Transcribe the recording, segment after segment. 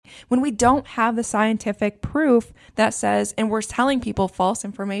when we don't have the scientific proof that says, and we're telling people false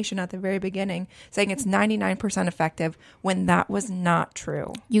information at the very beginning, saying it's 99% effective when that was not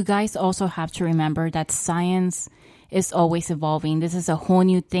true. You guys also have to remember that science is always evolving. This is a whole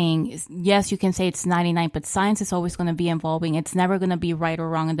new thing. Yes, you can say it's 99, but science is always going to be evolving. It's never going to be right or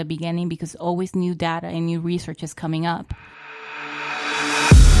wrong in the beginning because always new data and new research is coming up.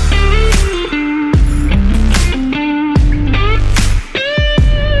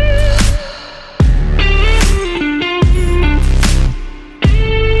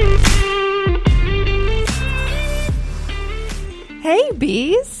 Hey,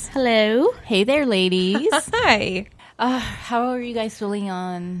 bees. Hello. Hey there, ladies. Hi. How are you guys feeling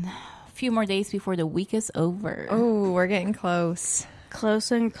on a few more days before the week is over? Oh, we're getting close.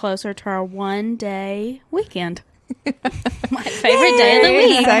 Closer and closer to our one-day weekend. My favorite day of the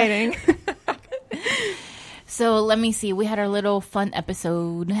week. Exciting. So let me see. We had our little fun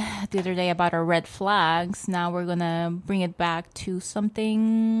episode the other day about our red flags. Now we're going to bring it back to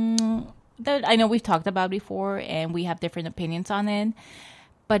something that I know we've talked about before and we have different opinions on it.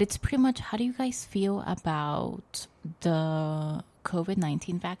 But it's pretty much, how do you guys feel about the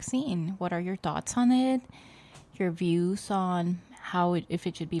COVID-19 vaccine? What are your thoughts on it? Your views on how if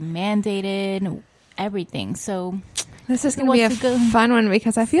it should be mandated, everything. So this is going to be a fun one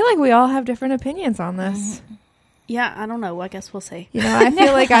because I feel like we all have different opinions on this. Yeah, I don't know. I guess we'll see. You know, I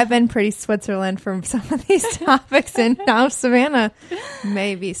feel like I've been pretty Switzerland from some of these topics, and now Savannah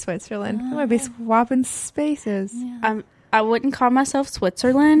may be Switzerland. I might be swapping spaces. Yeah. I wouldn't call myself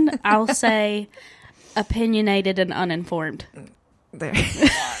Switzerland. I'll say opinionated and uninformed. There.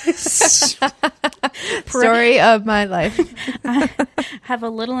 Story of my life. I have a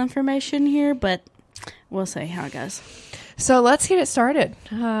little information here, but we'll see how it goes. So let's get it started.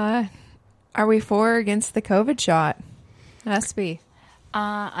 Are we for or against the COVID shot? SB.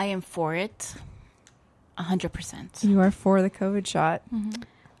 I am for it. 100%. You are for the COVID shot. Mm-hmm.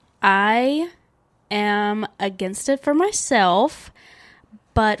 I am against it for myself,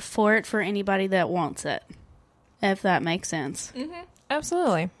 but for it for anybody that wants it, if that makes sense. Mm-hmm.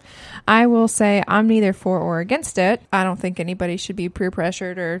 Absolutely. I will say I'm neither for or against it. I don't think anybody should be peer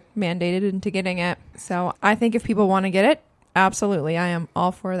pressured or mandated into getting it. So I think if people want to get it, absolutely, I am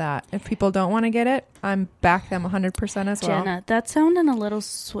all for that. If people don't want to get it, I'm back them 100% as well. Jenna, that's sounding a little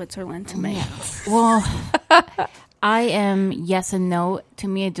Switzerland to me. Well, I am yes and no. To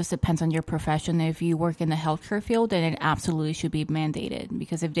me, it just depends on your profession. If you work in the healthcare field, then it absolutely should be mandated.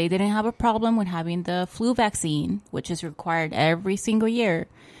 Because if they didn't have a problem with having the flu vaccine, which is required every single year,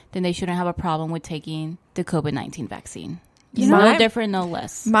 then they shouldn't have a problem with taking the COVID-19 vaccine. No different, no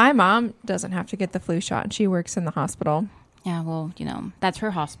less. My mom doesn't have to get the flu shot, and she works in the hospital. Yeah, well, you know, that's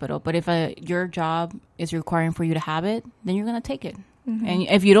her hospital. But if your job is requiring for you to have it, then you're going to take it. Mm-hmm. And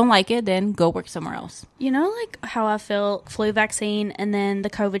if you don't like it, then go work somewhere else. You know, like how I feel flu vaccine and then the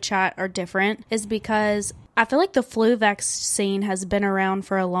COVID shot are different is because I feel like the flu vaccine has been around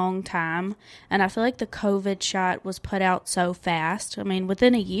for a long time. And I feel like the COVID shot was put out so fast. I mean,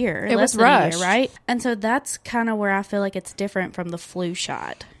 within a year. It was rushed. A year, right? And so that's kind of where I feel like it's different from the flu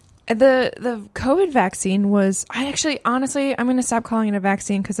shot. The COVID vaccine was, honestly, I'm going to stop calling it a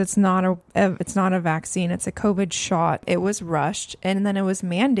vaccine because it's not a vaccine. It's a COVID shot. It was rushed and then it was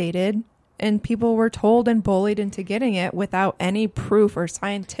mandated and people were told and bullied into getting it without any proof or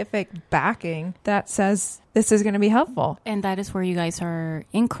scientific backing that says this is going to be helpful. And that is where you guys are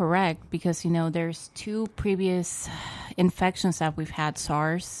incorrect because, you know, there's two previous infections that we've had,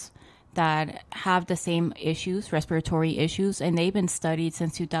 SARS, that have the same issues, respiratory issues, and they've been studied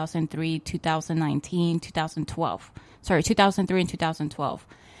since 2003, 2019, 2012. Sorry, 2003 and 2012.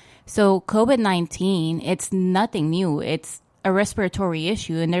 So COVID-19, it's nothing new. It's a respiratory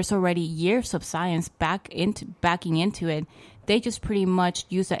issue, and there's already years of science backing into it. They just pretty much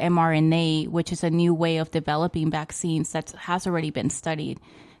use the mRNA, which is a new way of developing vaccines that has already been studied.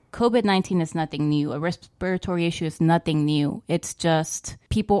 COVID-19 is nothing new. A respiratory issue is nothing new. It's just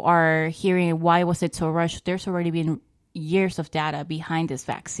people are hearing, why was it so rushed? There's already been years of data behind this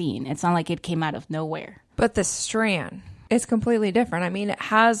vaccine. It's not like it came out of nowhere. But the strand is completely different. I mean, it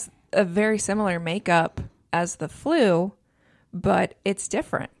has a very similar makeup as the flu, but it's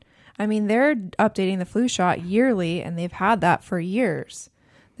different. I mean, they're updating the flu shot yearly, and they've had that for years.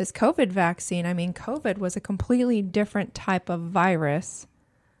 This COVID vaccine, I mean, COVID was a completely different type of virus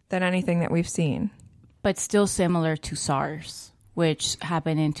than anything that we've seen. But still similar to SARS, which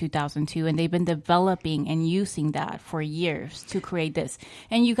happened in 2002. And they've been developing and using that for years to create this.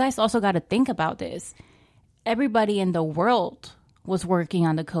 And you guys also got to think about this. Everybody in the world was working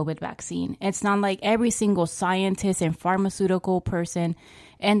on the COVID vaccine. It's not like every single scientist and pharmaceutical person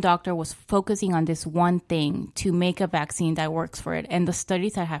and doctor was focusing on this one thing to make a vaccine that works for it. And the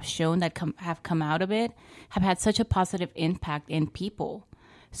studies that have shown that have come out of it have had such a positive impact in people.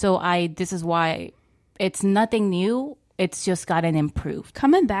 So this is why it's nothing new. It's just gotten improved.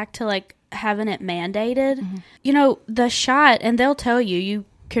 Coming back to like having it mandated, you know, the shot, and they'll tell you, you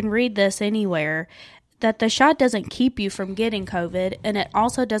can read this anywhere, that the shot doesn't keep you from getting COVID, and it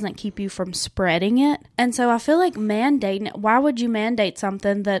also doesn't keep you from spreading it. And so I feel like mandating it, why would you mandate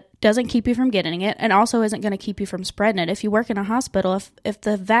something that doesn't keep you from getting it and also isn't going to keep you from spreading it? If you work in a hospital, if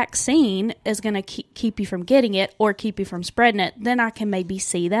the vaccine is going to keep you from getting it or keep you from spreading it, then I can maybe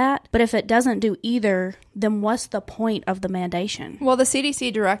see that. But if it doesn't do either, then what's the point of the mandation? Well, the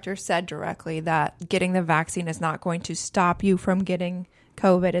CDC director said directly that getting the vaccine is not going to stop you from getting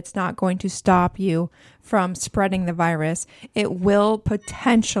COVID. It's not going to stop you from spreading the virus. It will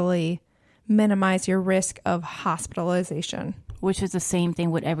potentially minimize your risk of hospitalization. Which is the same thing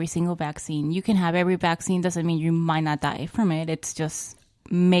with every single vaccine. You can have every vaccine, doesn't mean you might not die from it. It's just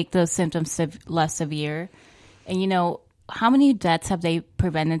make the symptoms less severe. And you know, how many deaths have they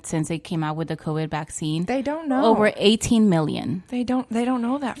prevented since they came out with the COVID vaccine? They don't know. Over 18 million. They don't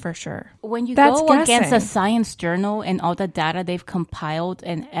know that for sure. When you That's go guessing. against a science journal and all the data they've compiled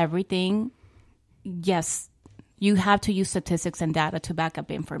and everything, yes, you have to use statistics and data to back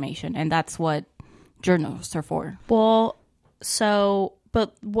up information. And that's what journals are for. Well, so,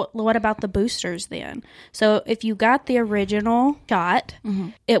 but what about the boosters then? So if you got the original shot,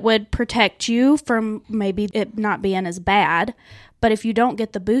 it would protect you from maybe it not being as bad. But if you don't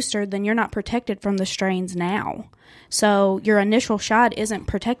get the booster, then you're not protected from the strains now. So your initial shot isn't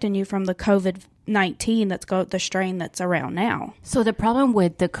protecting you from the COVID-19 the strain that's around now. So the problem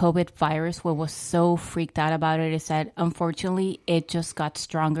with the COVID virus, what was so freaked out about it, is that unfortunately it just got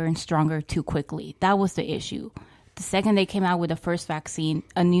stronger and stronger too quickly. That was the issue. The second they came out with the first vaccine,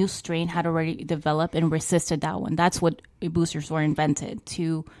 a new strain had already developed and resisted that one. That's what boosters were invented,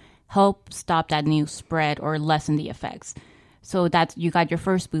 to help stop that new spread or lessen the effects. So that you got your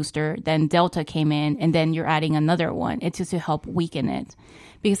first booster, then Delta came in, and then you're adding another one. It's just to help weaken it.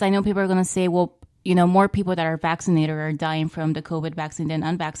 Because I know people are going to say, well, you know, more people that are vaccinated are dying from the COVID vaccine than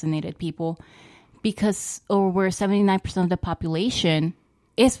unvaccinated people, because over 79% of the population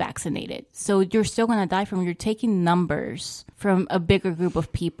is vaccinated. So you're still going to die you're taking numbers from a bigger group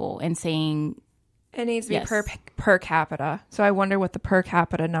of people and saying it needs to be yes. per capita. So I wonder what the per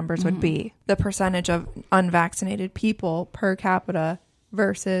capita numbers would be. The percentage of unvaccinated people per capita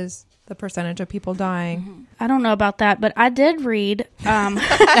versus the percentage of people dying. I don't know about that, but I did read one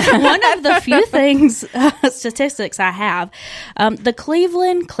of the few statistics I have. The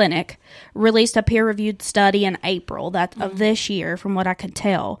Cleveland Clinic released a peer-reviewed study in April of this year, from what I could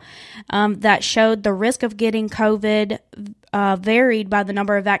tell, that showed the risk of getting COVID varied by the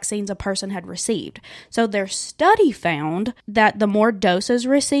number of vaccines a person had received. So their study found that the more doses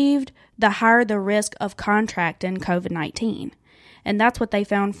received, the higher the risk of contracting COVID-19. And that's what they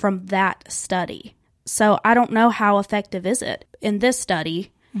found from that study. So I don't know how effective is it. In this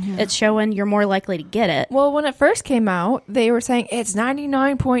study, it's showing you're more likely to get it. Well, when it first came out, they were saying it's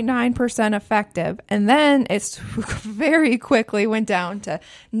 99.9% effective. And then it's very quickly went down to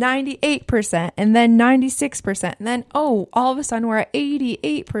 98% and then 96%. And then, all of a sudden we're at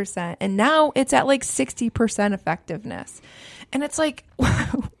 88%. And now it's at like 60% effectiveness. And it's like,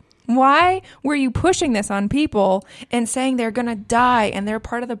 why were you pushing this on people and saying they're going to die and they're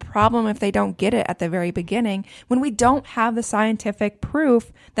part of the problem if they don't get it at the very beginning, when we don't have the scientific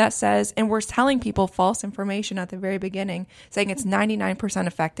proof that says, and we're telling people false information at the very beginning, saying it's 99%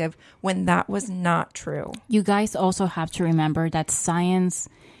 effective when that was not true. You guys also have to remember that science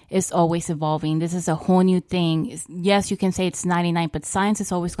is always evolving. This is a whole new thing. Yes, you can say it's 99, but science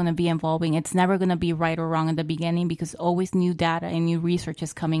is always going to be evolving. It's never going to be right or wrong in the beginning, because always new data and new research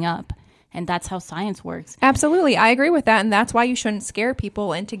is coming up. And that's how science works. Absolutely. I agree with that. And that's why you shouldn't scare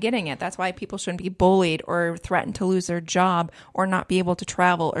people into getting it. That's why people shouldn't be bullied or threatened to lose their job or not be able to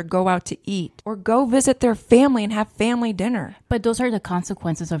travel or go out to eat or go visit their family and have family dinner. But those are the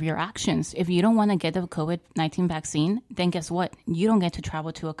consequences of your actions. If you don't want to get the COVID-19 vaccine, then guess what? You don't get to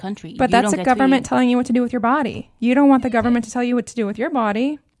travel to a country. But that's the government telling you what to do with your body. You don't want the government to tell you what to do with your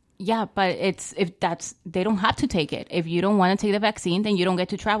body. Yeah, but they don't have to take it. If you don't want to take the vaccine, then you don't get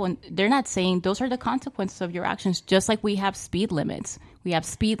to travel. And they're not saying those are the consequences of your actions, just like we have speed limits. We have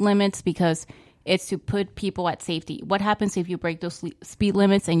speed limits because it's to put people at safety. What happens if you break those speed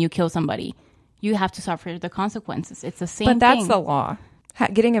limits and you kill somebody? You have to suffer the consequences. It's the same thing. But that's the law.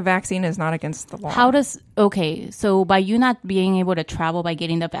 Getting a vaccine is not against the law. So by you not being able to travel by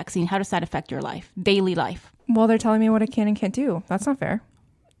getting the vaccine, how does that affect your life, daily life? Well, they're telling me what I can and can't do. That's not fair.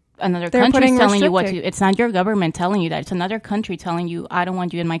 Another country's telling you what to do. It's not your government telling you that. It's another country telling you, I don't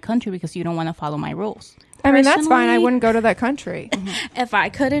want you in my country because you don't want to follow my rules. I mean, that's fine. I wouldn't go to that country. If I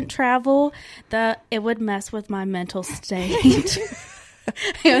couldn't travel, it would mess with my mental state,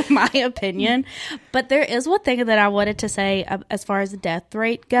 in my opinion. But there is one thing that I wanted to say as far as the death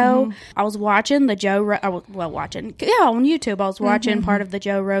rate go. I was watching the on YouTube. I was watching part of the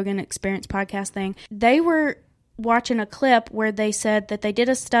Joe Rogan Experience podcast thing. They were watching a clip where they said that they did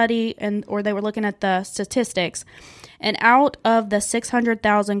a study or they were looking at the statistics, and out of the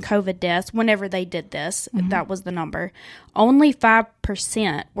 600,000 COVID deaths, whenever they did this, that was the number, only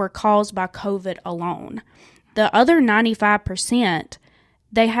 5% were caused by COVID alone. The other 95%,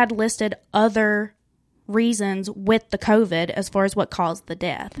 they had listed other reasons with the COVID as far as what caused the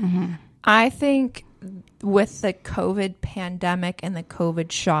death. I think with the COVID pandemic and the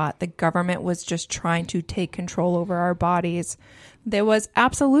COVID shot, the government was just trying to take control over our bodies. There was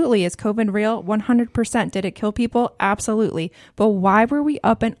absolutely, is COVID real? 100%. Did it kill people? Absolutely. But why were we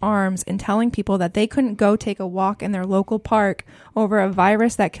up in arms and telling people that they couldn't go take a walk in their local park over a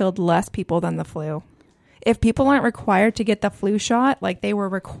virus that killed less people than the flu? If people aren't required to get the flu shot, like they were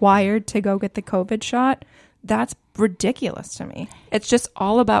required to go get the COVID shot, that's ridiculous to me. It's just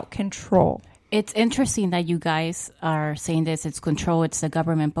all about control. It's interesting that you guys are saying this, it's control, it's the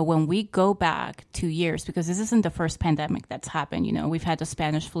government. But when we go back 2 years, because this isn't the first pandemic that's happened, we've had the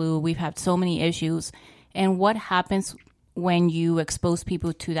Spanish flu, we've had so many issues. And what happens when you expose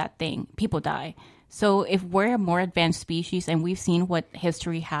people to that thing? People die. So if we're a more advanced species and we've seen what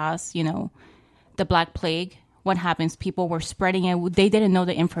history has, the Black Plague, what happens? People were spreading it. They didn't know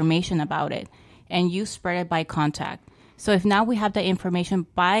the information about it. And you spread it by contact. So if now we have the information,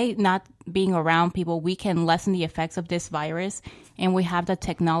 by not being around people, we can lessen the effects of this virus, and we have the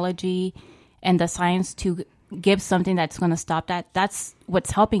technology and the science to give something that's going to stop that. That's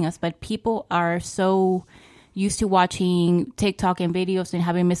what's helping us. But people are so used to watching TikTok and videos and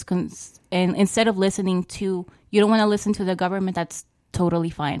having and instead of listening to, you don't want to listen to the government, that's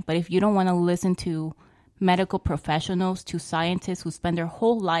totally fine. But if you don't want to listen to medical professionals, to scientists who spend their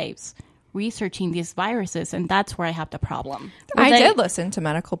whole lives researching these viruses, and that's where I have the problem. I did listen to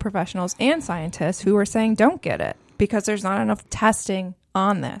medical professionals and scientists who were saying don't get it because there's not enough testing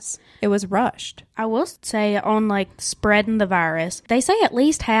on this. It was rushed. I will say on spreading the virus, they say at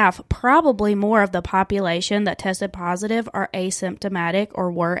least half, probably more of the population that tested positive are asymptomatic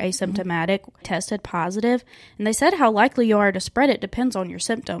or were asymptomatic, tested positive. And they said how likely you are to spread it depends on your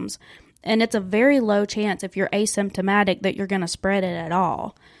symptoms. And it's a very low chance if you're asymptomatic that you're going to spread it at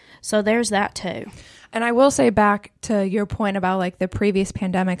all. So there's that too. And I will say back to your point about the previous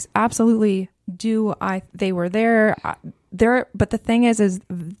pandemics, absolutely they were there, but the thing is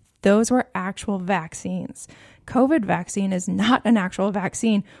those were actual vaccines. COVID vaccine is not an actual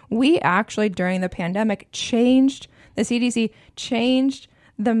vaccine. We actually, during the pandemic, the CDC changed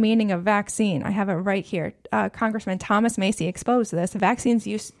the meaning of vaccine. I have it right here. Congressman Thomas Macy exposed this. Vaccines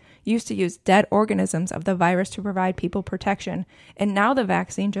used to use dead organisms of the virus to provide people protection. And now the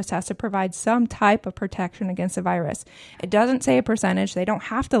vaccine just has to provide some type of protection against the virus. It doesn't say a percentage. They don't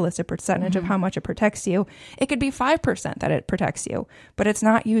have to list a percentage of how much it protects you. It could be 5% that it protects you, but it's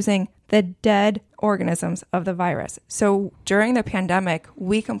not using the dead organisms of the virus. So during the pandemic,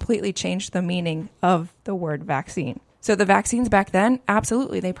 we completely changed the meaning of the word vaccine. So the vaccines back then,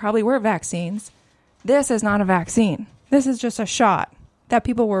 absolutely, they probably were vaccines. This is not a vaccine. This is just a shot that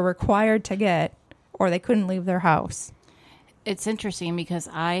people were required to get or they couldn't leave their house. It's interesting because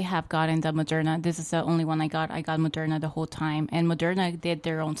I have gotten the Moderna. This is the only one I got. I got Moderna the whole time. And Moderna did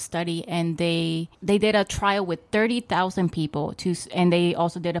their own study, and they did a trial with 30,000 people and they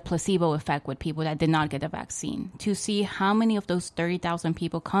also did a placebo effect with people that did not get the vaccine to see how many of those 30,000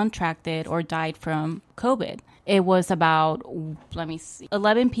 people contracted or died from COVID. It was about,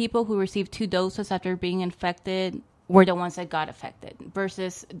 11 people who received 2 doses after being infected were the ones that got affected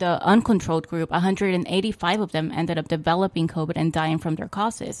versus the uncontrolled group. 185 of them ended up developing COVID and dying from their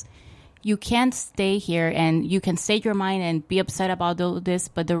causes. You can't stay here and you can state your mind and be upset about all this,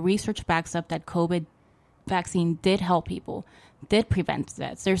 but the research backs up that COVID vaccine did help people, did prevent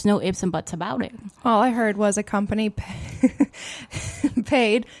deaths. There's no ifs and buts about it. All I heard was a company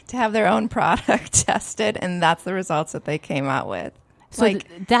paid to have their own product tested, and that's the results that they came out with. So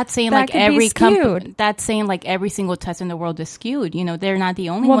that's saying that every company, that's saying every single test in the world is skewed. They're not the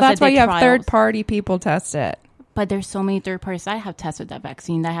only ones. Well, that's why you have third-party people test it. But there's so many third parties that have tested that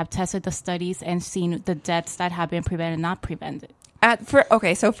vaccine, that have tested the studies and seen the deaths that have been prevented, not prevented.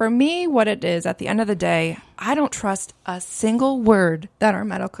 So for me, what it is at the end of the day, I don't trust a single word that our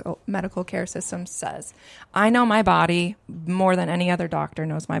medical care system says. I know my body more than any other doctor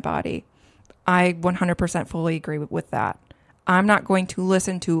knows my body. I 100% fully agree with that. I'm not going to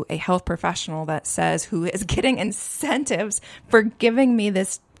listen to a health professional that says who is getting incentives for giving me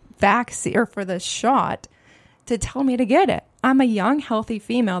this vaccine or for this shot to tell me to get it. I'm a young, healthy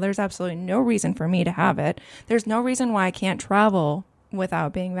female. There's absolutely no reason for me to have it. There's no reason why I can't travel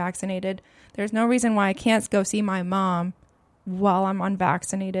without being vaccinated. There's no reason why I can't go see my mom while I'm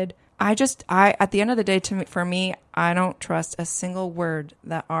unvaccinated. I at the end of the day, for me, I don't trust a single word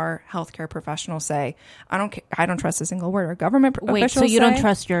that our healthcare professionals say. I don't trust a single word our government officials say. Wait, so you don't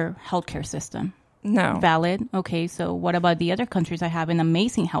trust your healthcare system? No. Valid. Okay, so what about the other countries that have an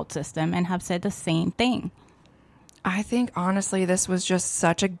amazing health system and have said the same thing? I think, honestly, this was just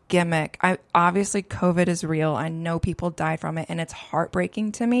such a gimmick. Obviously, COVID is real. I know people died from it, and it's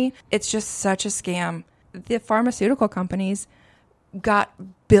heartbreaking to me. It's just such a scam. The pharmaceutical companies got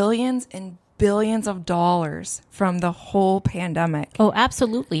billions and billions of dollars from the whole pandemic. Oh,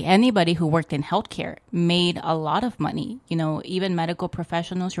 absolutely. Anybody who worked in healthcare made a lot of money. You know, even medical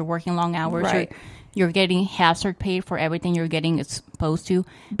professionals, you're working long hours. Right. You're getting hazard paid for everything you're getting exposed to.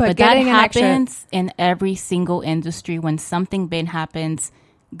 But that happens in every single industry. When something big happens,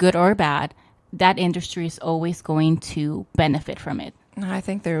 good or bad, that industry is always going to benefit from it. I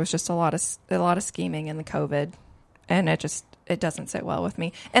think there was just a lot of scheming in the COVID, and it doesn't sit well with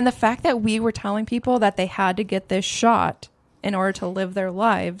me. And the fact that we were telling people that they had to get this shot in order to live their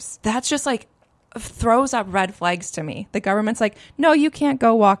lives, that's just like throws up red flags to me. The government's like, no, you can't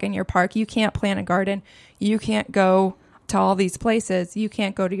go walk in your park. You can't plant a garden. You can't go to all these places. You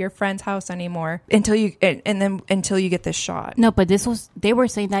can't go to your friend's house anymore until you get this shot. No, but they were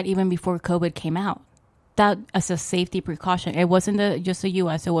saying that even before COVID came out. That as a safety precaution. It wasn't just the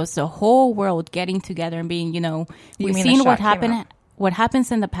U.S. It was the whole world getting together and being, we've seen what happened. What happens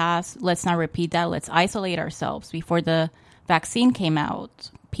in the past, let's not repeat that. Let's isolate ourselves. Before the vaccine came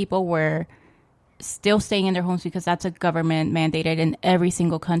out, people were still staying in their homes because that's a government mandated in every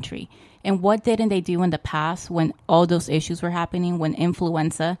single country. And what didn't they do in the past when all those issues were happening, when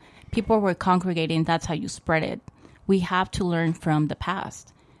influenza, people were congregating, that's how you spread it. We have to learn from the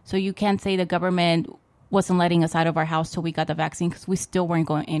past. So you can't say the government wasn't letting us out of our house till we got the vaccine, because we still weren't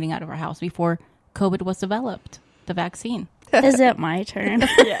going in out of our house before COVID was developed, the vaccine. Is it my turn?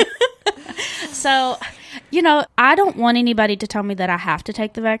 Yeah. So, I don't want anybody to tell me that I have to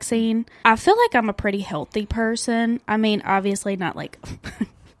take the vaccine. I feel like I'm a pretty healthy person. I mean, obviously not like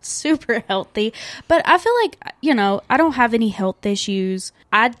super healthy, but I feel like, I don't have any health issues.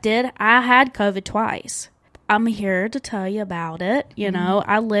 I had COVID twice. I'm here to tell you about it.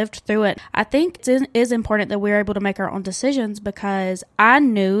 I lived through it. I think it is important that we're able to make our own decisions, because I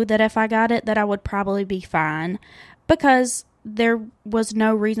knew that if I got it, that I would probably be fine, because there was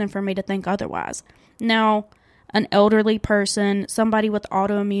no reason for me to think otherwise. Now, an elderly person, somebody with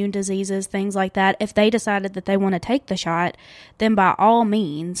autoimmune diseases, things like that, if they decided that they want to take the shot, then by all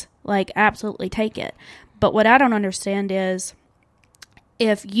means, absolutely take it. But what I don't understand is,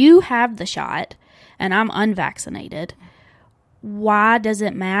 if you have the shot and I'm unvaccinated, why does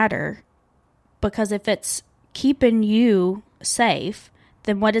it matter? Because if it's keeping you safe,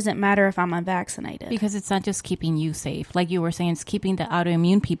 then what does it matter if I'm unvaccinated? Because it's not just keeping you safe. Like you were saying, it's keeping the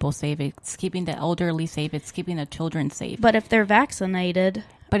autoimmune people safe. It's keeping the elderly safe. It's keeping the children safe. But if they're vaccinated...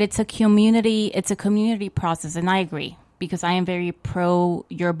 But it's a community process, and I agree. Because I am very pro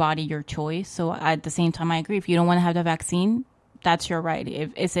your body, your choice. So at the same time, I agree. If you don't want to have the vaccine, that's your right.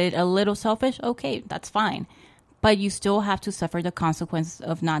 Is it a little selfish? Okay, that's fine. But you still have to suffer the consequences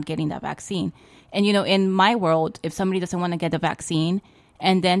of not getting that vaccine. And, in my world, if somebody doesn't want to get the vaccine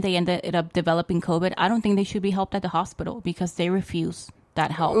and then they ended up developing COVID, I don't think they should be helped at the hospital because they refuse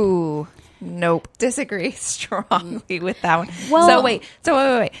that help. Ooh, nope. Disagree strongly with that one. Well, So wait.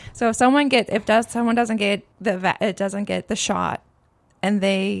 So if someone doesn't get the shot, and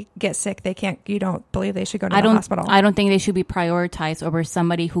they get sick, you don't believe they should go to the hospital? I don't think they should be prioritized over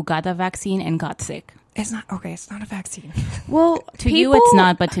somebody who got the vaccine and got sick. It's not a vaccine. Well, you it's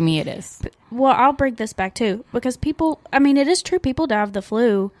not, but to me it is. Well, I'll bring this back too, because it is true, people die of the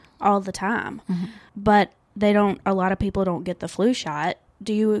flu all the time, but a lot of people don't get the flu shot.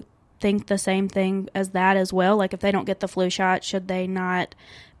 Do you think the same thing as that as well? Like, if they don't get the flu shot, should they not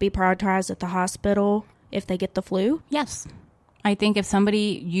be prioritized at the hospital if they get the flu? Yes. I think if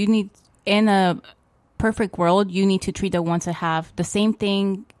in a perfect world, you need to treat the ones that have the same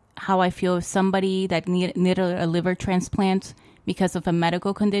thing. How I feel if somebody that needed a liver transplant because of a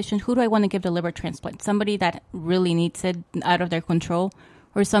medical condition, who do I want to give the liver transplant? Somebody that really needs it out of their control,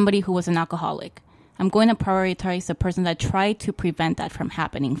 or somebody who was an alcoholic? I'm going to prioritize the person that tried to prevent that from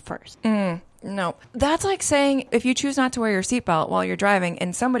happening first. No. That's like saying if you choose not to wear your seatbelt while you're driving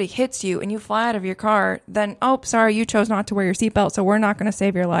and somebody hits you and you fly out of your car, then, oh, sorry, you chose not to wear your seatbelt, so we're not going to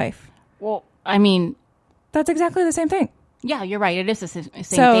save your life. Well, I mean, that's exactly the same thing. Yeah, you're right. It is the same thing.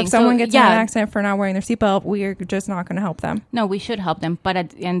 So if someone gets in an accident for not wearing their seatbelt, we're just not going to help them. No, we should help them. But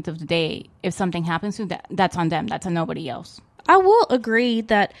at the end of the day, if something happens to them, that's on them. That's on nobody else. I will agree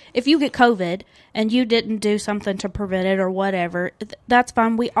that if you get COVID and you didn't do something to prevent it or whatever, that's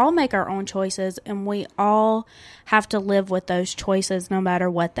fine. We all make our own choices and we all have to live with those choices no matter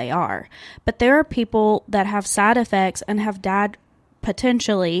what they are. But there are people that have side effects and have died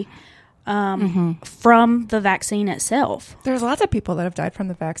potentially from the vaccine itself. There's lots of people that have died from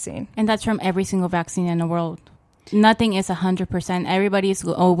the vaccine. And that's from every single vaccine in the world. Nothing is 100%. Everybody is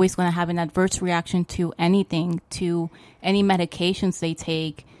always going to have an adverse reaction to anything, to any medications they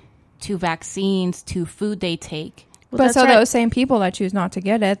take, to vaccines, to food they take. Well, but so those same people that choose not to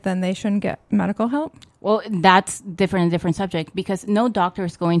get it, then they shouldn't get medical help? Well, that's a different subject, because no doctor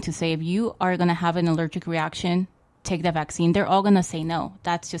is going to say if you are going to have an allergic reaction, take the vaccine. They're all going to say no.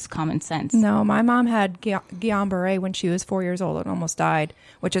 That's just common sense. No, my mom had Guillain-Barré when she was 4 years old and almost died,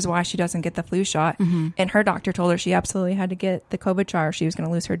 which is why she doesn't get the flu shot. And her doctor told her she absolutely had to get the COVID shot or she was going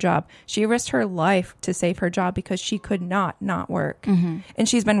to lose her job. She risked her life to save her job because she could not work. And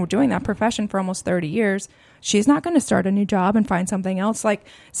she's been doing that profession for almost 30 years. She's not going to start a new job and find something else. Like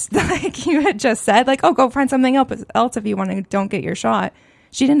you had just said, like, oh, go find something else if you want to don't get your shot.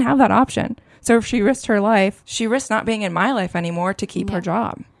 She didn't have that option. So if she risked her life, she risked not being in my life anymore to keep her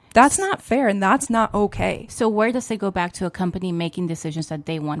job. That's not fair, and that's not okay. So where does it go back to a company making decisions that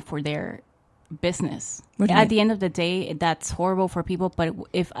they want for their business? At the end of the day, that's horrible for people. But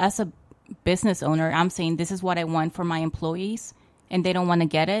if as a business owner, I'm saying this is what I want for my employees, and they don't want to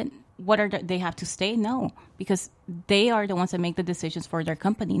get it, they have to stay? No, because they are the ones that make the decisions for their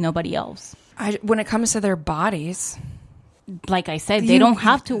company, nobody else. When it comes to their bodies... Like I said, they don't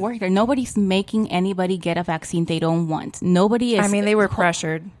have to work there. Nobody's making anybody get a vaccine they don't want. Nobody is. I mean, they were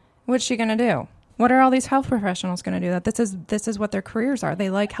pressured. What's she going to do? What are all these health professionals going to do? That this is what their careers are. They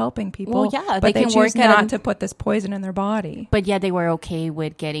like helping people. Well, yeah, but they can choose not to put this poison in their body. But yeah, they were okay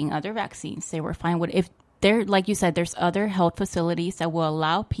with getting other vaccines. They were fine with if they're like you said. There's other health facilities that will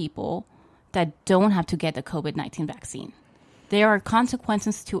allow people that don't have to get the COVID-19 vaccine. There are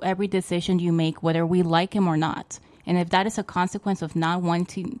consequences to every decision you make, whether we like them or not. And if that is a consequence of not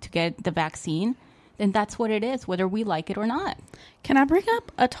wanting to get the vaccine, then that's what it is, whether we like it or not. Can I bring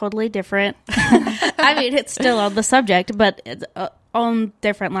up a totally different... I mean, it's still on the subject, but it's on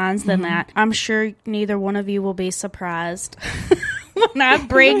different lines than that. I'm sure neither one of you will be surprised when I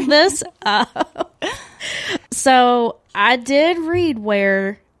bring this up. So I did read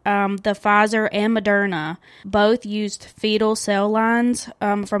where... the Pfizer and Moderna both used fetal cell lines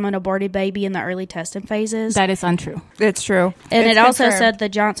from an aborted baby in the early testing phases. That is untrue. It's true. And it also said the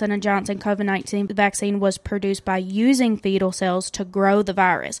Johnson & Johnson COVID-19 vaccine was produced by using fetal cells to grow the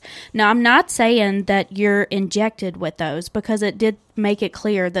virus. Now, I'm not saying that you're injected with those, because it did make it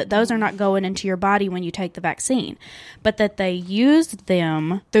clear that those are not going into your body when you take the vaccine, but that they used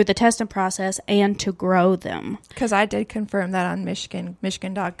them through the testing process and to grow them. Because I did confirm that on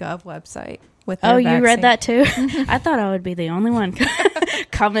Michigan.gov website. With you vaccine. read that too? I thought I would be the only one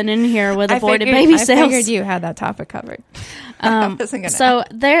coming in here with aborted baby cells. I figured you had that topic covered.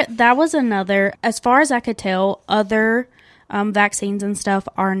 That was another, as far as I could tell, other vaccines and stuff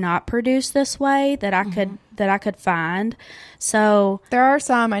are not produced this way that I could find. So there are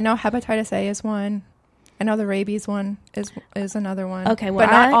some. I know hepatitis A is one. I know the rabies one is another one. Okay, well,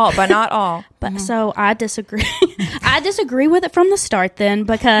 but not all. But so I disagree. I disagree with it from the start then,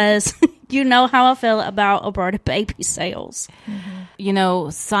 because you know how I feel about aborted baby cells. You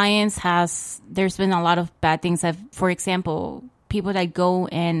know, there's been a lot of bad things that, for example, people that go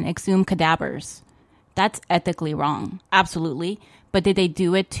and exhume cadavers. That's ethically wrong. Absolutely. But did they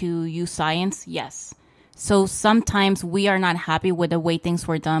do it to use science? Yes. So sometimes we are not happy with the way things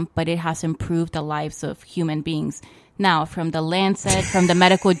were done, but it has improved the lives of human beings. Now, from the Lancet, from the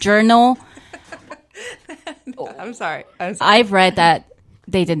medical journal. I'm sorry. I've read that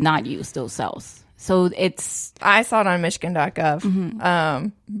they did not use those cells. So I saw it on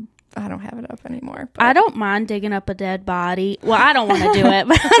Michigan.gov. I don't have it up anymore. But. I don't mind digging up a dead body. Well, I don't want to do it,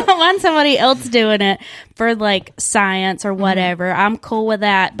 but I don't want somebody else doing it for like science or whatever. I'm cool with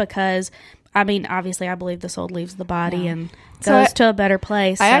that, because I mean, obviously, I believe the soul leaves the body and So goes to a better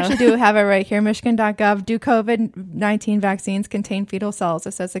place. I so. actually do have it right here. Michigan.gov. Do COVID-19 vaccines contain fetal cells?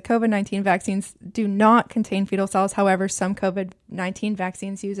 It says the COVID-19 vaccines do not contain fetal cells. However, some COVID-19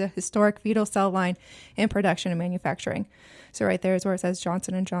 vaccines use a historic fetal cell line in production and manufacturing. So right there is where it says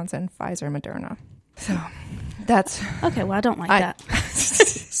Johnson & Johnson, Pfizer, Moderna. So that's... Okay, well, I don't like that.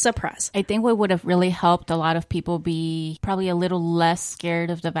 Surprise. I think what would have really helped a lot of people be probably a little less scared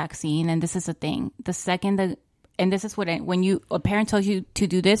of the vaccine. And this is the thing. The second that, and this is what, when a parent tells you to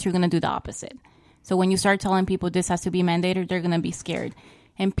do this, you're going to do the opposite. So when you start telling people this has to be mandated, they're going to be scared.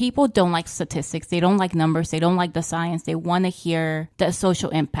 And people don't like statistics. They don't like numbers. They don't like the science. They want to hear the social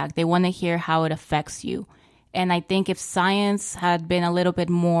impact. They want to hear how it affects you. And I think if science had been a little bit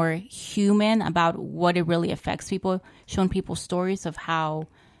more human about what it really affects people, shown people stories of how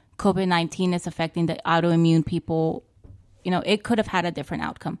COVID-19 is affecting the autoimmune people, it could have had a different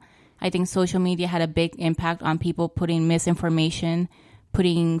outcome. I think social media had a big impact on people putting misinformation,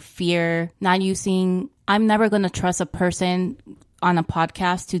 putting fear, not using, I'm never going to trust a person on a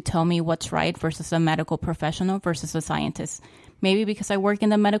podcast to tell me what's right versus a medical professional versus a scientist. Maybe because I work in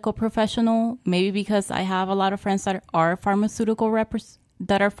the medical professional, maybe because I have a lot of friends that are pharmaceutical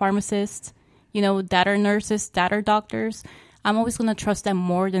that are pharmacists, that are nurses, that are doctors. I'm always going to trust them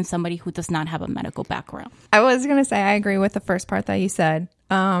more than somebody who does not have a medical background. I was going to say, I agree with the first part that you said.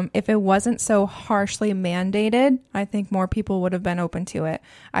 If it wasn't so harshly mandated, I think more people would have been open to it.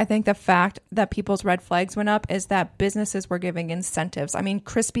 I think the fact that people's red flags went up is that businesses were giving incentives. I mean,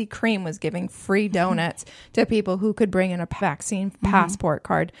 Krispy Kreme was giving free donuts to people who could bring in a vaccine passport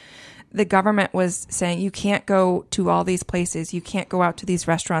card. The government was saying you can't go to all these places. You can't go out to these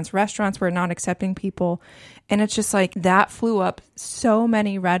restaurants. Restaurants were not accepting people. And it's just like that flew up so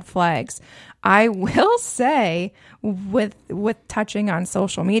many red flags. I will say with touching on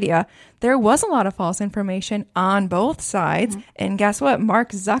social media, there was a lot of false information on both sides. And guess what?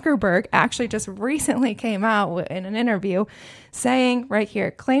 Mark Zuckerberg actually just recently came out in an interview saying right here,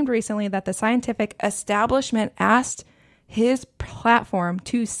 claimed recently that the scientific establishment asked his platform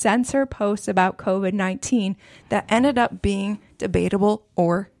to censor posts about COVID-19 that ended up being debatable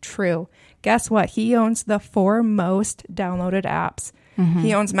or true. Guess what? He owns the 4 most downloaded apps.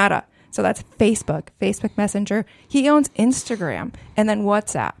 He owns Meta. So that's Facebook, Facebook Messenger. He owns Instagram and then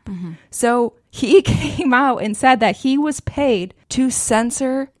WhatsApp. So he came out and said that he was paid to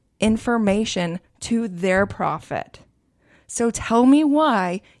censor information to their profit. So tell me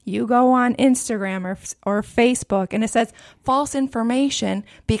why you go on Instagram or Facebook and it says false information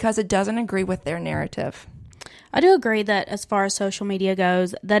because it doesn't agree with their narrative. I do agree that as far as social media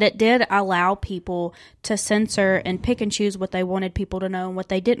goes, that it did allow people to censor and pick and choose what they wanted people to know and what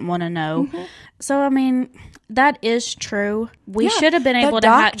they didn't want to know. So, I mean, that is true. We should have been able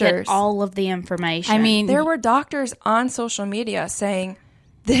to get all of the information. I mean, there were doctors on social media saying,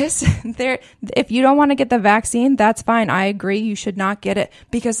 if you don't want to get the vaccine, that's fine. I agree. You should not get it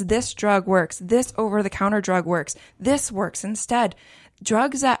because this drug works. This over-the-counter drug works. This works instead.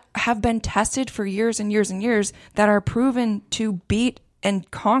 Drugs that have been tested for years and years and years that are proven to beat and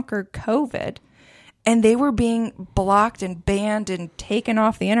conquer COVID. And they were being blocked and banned and taken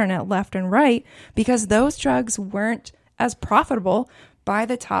off the internet left and right because those drugs weren't as profitable by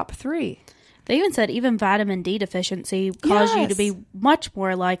the top 3. They even said even vitamin D deficiency caused you to be much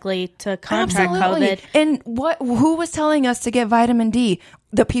more likely to contract COVID. And who was telling us to get vitamin D?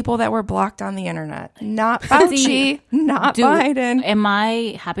 The people that were blocked on the internet. Not Fauci, not Biden. Am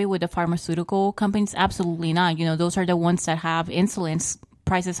I happy with the pharmaceutical companies? Absolutely not. Those are the ones that have insulin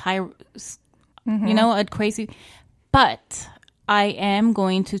prices high, at crazy. But I am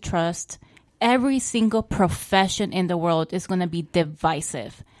going to trust every single profession in the world is going to be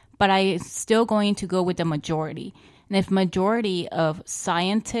divisive. But I'm still going to go with the majority. And if majority of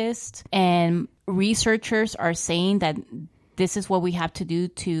scientists and researchers are saying that this is what we have to do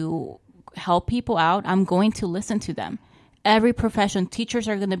to help people out, I'm going to listen to them. Every profession, teachers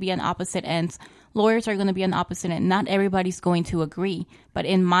are going to be on opposite ends. Lawyers are going to be on opposite ends. Not everybody's going to agree. But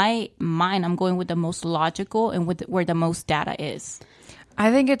in my mind, I'm going with the most logical and with where the most data is. I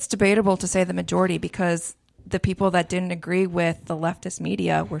think it's debatable to say the majority because the people that didn't agree with the leftist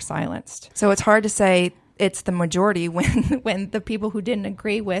media were silenced. So it's hard to say it's the majority when the people who didn't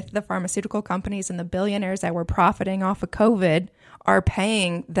agree with the pharmaceutical companies and the billionaires that were profiting off of COVID are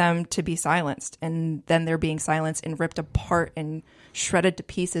paying them to be silenced. And then they're being silenced and ripped apart and shredded to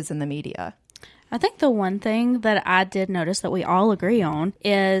pieces in the media. I think the one thing that I did notice that we all agree on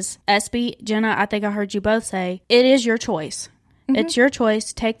is, SB, Jenna, I think I heard you both say, it is your choice. It's your choice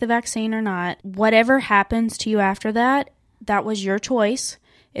to take the vaccine or not. Whatever happens to you after that, that was your choice.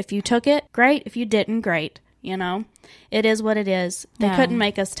 If you took it, great. If you didn't, great. You know, it is what it is. They couldn't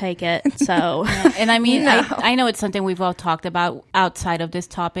make us take it. So, and I mean, No. I know it's something we've all talked about outside of this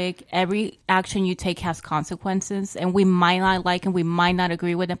topic. Every action you take has consequences, and we might not like and we might not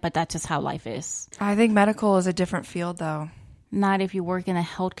agree with it, but that's just how life is. I think medical is a different field, though. Not if you work in a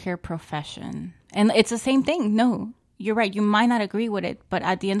healthcare profession. And it's the same thing. No, you're right. You might not agree with it, but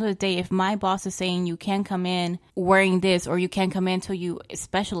at the end of the day, if my boss is saying you can't come in wearing this, or you can't come in till you,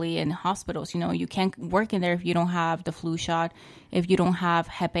 especially in hospitals, you know, you can't work in there if you don't have the flu shot, if you don't have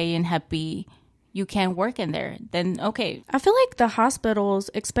Hep A and Hep B, you can't work in there, then okay. I feel like the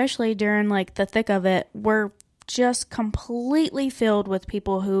hospitals, especially during like the thick of it, were just completely filled with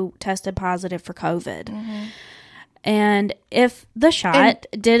people who tested positive for COVID. And if the shot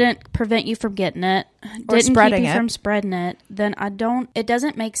didn't prevent you from getting it, didn't keep you from spreading it, then it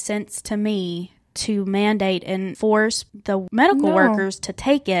doesn't make sense to me to mandate and force the medical workers to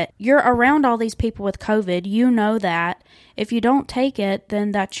take it. You're around all these people with COVID. You know that. If you don't take it,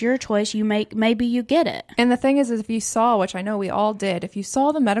 then that's your choice. You make, maybe you get it. And the thing is if you saw, which I know we all did, if you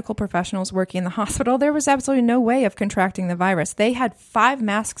saw the medical professionals working in the hospital, there was absolutely no way of contracting the virus. They had 5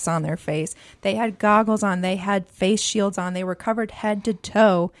 masks on their face. They had goggles on. They had face shields on. They were covered head to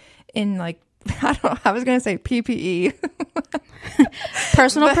toe in like, I was going to say PPE.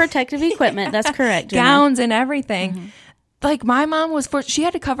 Personal protective equipment. That's correct. Jenna. Gowns and everything. Like my mom she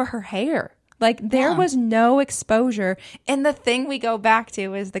had to cover her hair. Like there was no exposure. And the thing we go back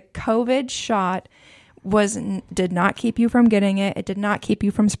to is the COVID shot did not keep you from getting it. It did not keep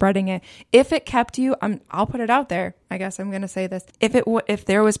you from spreading it. If it kept you, I'll put it out there. I guess I'm going to say this. If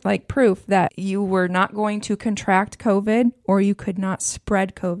there was like proof that you were not going to contract COVID or you could not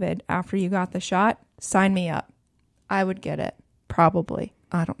spread COVID after you got the shot, sign me up. I would get it. Probably.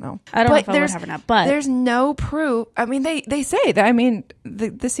 I don't know. I don't know if I would have or not, but there's no proof. I mean, they say that. I mean, the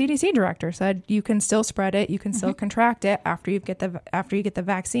CDC director said you can still spread it, you can still contract it after you get the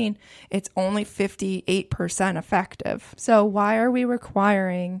vaccine. It's only 58% effective. So why are we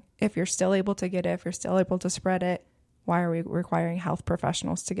requiring, if you're still able to get it, if you're still able to spread it, why are we requiring health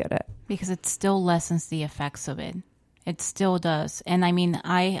professionals to get it? Because it still lessens the effects of it. It still does. And I mean,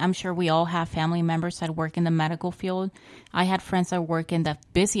 I'm sure we all have family members that work in the medical field. I had friends that work in the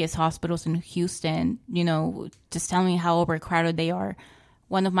busiest hospitals in Houston, you know, just telling me how overcrowded they are.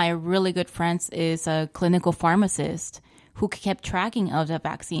 One of my really good friends is a clinical pharmacist who kept tracking of the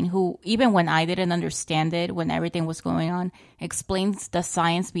vaccine, who, even when I didn't understand it, when everything was going on, explains the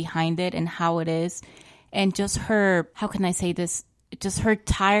science behind it and how it is. And just her, how can I say this? Just her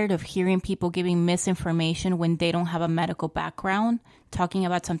tired of hearing people giving misinformation when they don't have a medical background, talking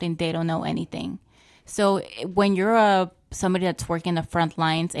about something they don't know anything. So when you're somebody that's working the front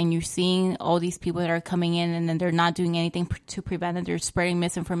lines and you're seeing all these people that are coming in and then they're not doing anything to prevent it, they're spreading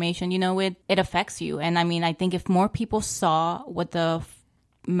misinformation, you know, it affects you. And I mean, I think if more people saw what the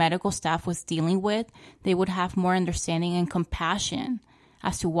medical staff was dealing with, they would have more understanding and compassion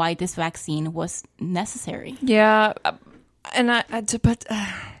as to why this vaccine was necessary. Yeah. And but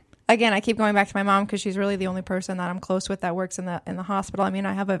again, I keep going back to my mom because she's really the only person that I'm close with that works in the hospital. I mean,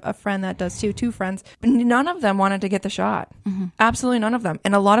 I have a friend that does two friends. None of them wanted to get the shot. Absolutely none of them.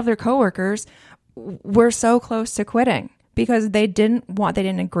 And a lot of their coworkers were so close to quitting because they didn't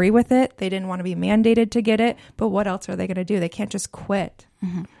agree with it. They didn't want to be mandated to get it. But what else are they going to do? They can't just quit.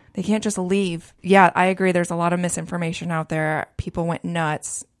 They can't just leave. Yeah, I agree. There's a lot of misinformation out there. People went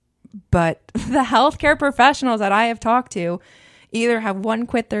nuts. But the healthcare professionals that I have talked to either have, 1,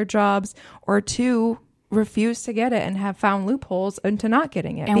 quit their jobs, or 2, refuse to get it and have found loopholes into not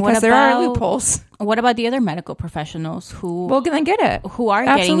getting it. And because there are loopholes. What about the other medical professionals who then get it? Who are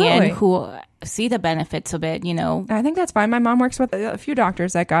getting it, who see the benefits of it, you know? I think that's fine. My mom works with a few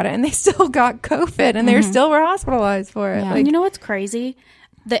doctors that got it and they still got COVID and they still were hospitalized for it. Yeah. And you know what's crazy?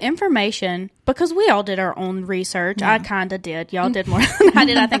 The information, because we all did our own research. I kind of did. Y'all did more than I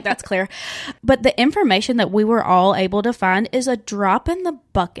did. I think that's clear. But the information that we were all able to find is a drop in the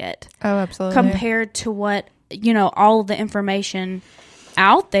bucket. Oh, absolutely. Compared to what, you know, all the information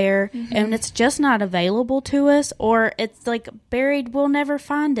out there, and it's just not available to us, or it's like buried. We'll never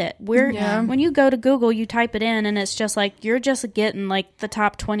find it. When you go to Google, you type it in and it's just like, you're just getting like the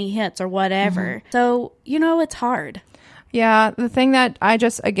top 20 hits or whatever. So, you know, it's hard. Yeah, the thing that I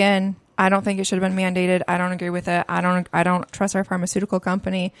don't think it should have been mandated. I don't agree with it. I don't trust our pharmaceutical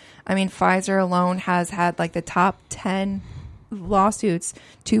company. I mean, Pfizer alone has had like the top 10 lawsuits,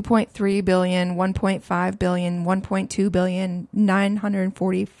 2.3 billion, 1.5 billion, 1.2 billion,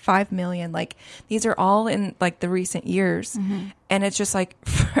 945 million. Like these are all in like the recent years. And it's just like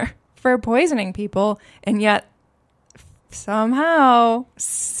for poisoning people, and yet somehow,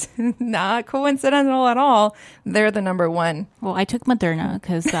 not coincidental at all, they're the number one. Well, I took Moderna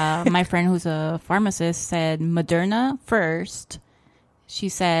because my friend who's a pharmacist said Moderna first. She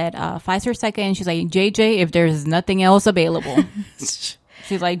said Pfizer second. She's like, JJ, if there's nothing else available.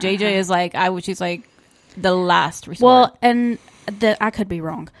 She's like, JJ is like, she's like the last resort. Well, and I could be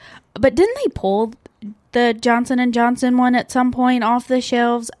wrong, but didn't they pull the Johnson & Johnson one at some point off the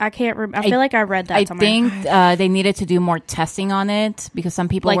shelves? I can't remember. I feel like I read that I somewhere. think they needed to do more testing on it because some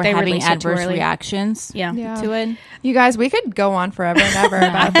people Like were they having released it too adverse early. reactions Yeah. to it. You guys, we could go on forever and ever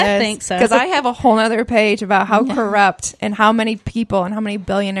about this. I think so. Because I have a whole other page about how corrupt and how many people and how many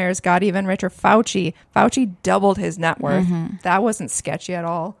billionaires got even richer. Fauci doubled his net worth. That wasn't sketchy at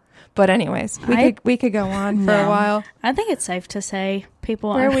all. But anyways, we could go on for a while. I think it's safe to say people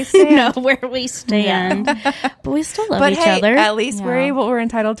Where aren't- we stand. know where we stand, but we still love But each hey, other. at least we're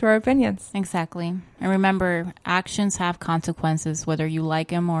entitled to our opinions. Exactly. And remember, actions have consequences whether you like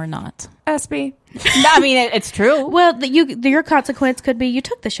them or not. SB. I mean, it's true. Well, your consequence could be you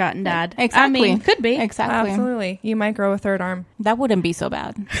took the shot and died. Exactly. I mean, could be. Exactly. Absolutely. You might grow a third arm. That wouldn't be so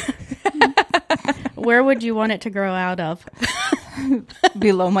bad. Where would you want it to grow out of?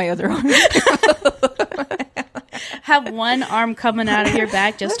 Below my other arm. Have one arm coming out of your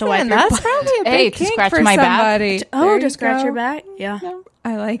back just to wipe Man, your that's butt. probably a big Hey, to kink scratch for my back. somebody. Oh, There to you scratch go. your back? Yeah.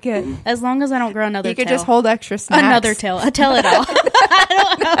 I like it. As long as I don't grow another You tail. could just hold extra snacks. another tail. I tell it all. I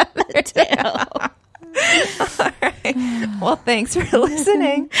don't have a tail. All right. Well, thanks for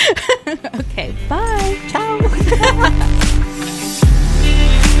listening. Okay, bye. Ciao.